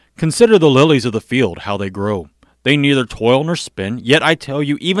Consider the lilies of the field, how they grow. They neither toil nor spin, yet I tell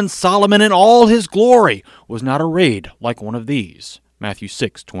you, even Solomon in all his glory was not arrayed like one of these. Matthew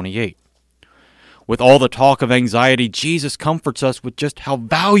 6:28. With all the talk of anxiety, Jesus comforts us with just how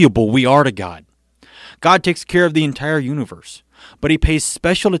valuable we are to God. God takes care of the entire universe, but he pays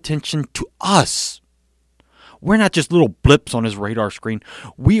special attention to us. We're not just little blips on his radar screen.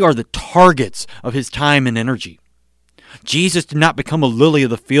 We are the targets of his time and energy. Jesus did not become a lily of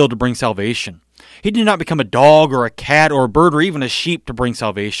the field to bring salvation. He did not become a dog or a cat or a bird or even a sheep to bring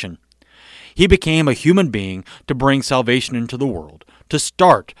salvation. He became a human being to bring salvation into the world, to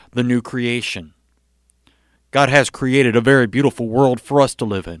start the new creation. God has created a very beautiful world for us to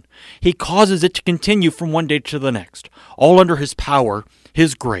live in. He causes it to continue from one day to the next, all under his power,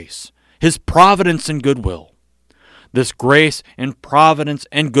 his grace, his providence and goodwill. This grace and providence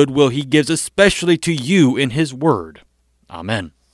and goodwill he gives especially to you in his word. Amen.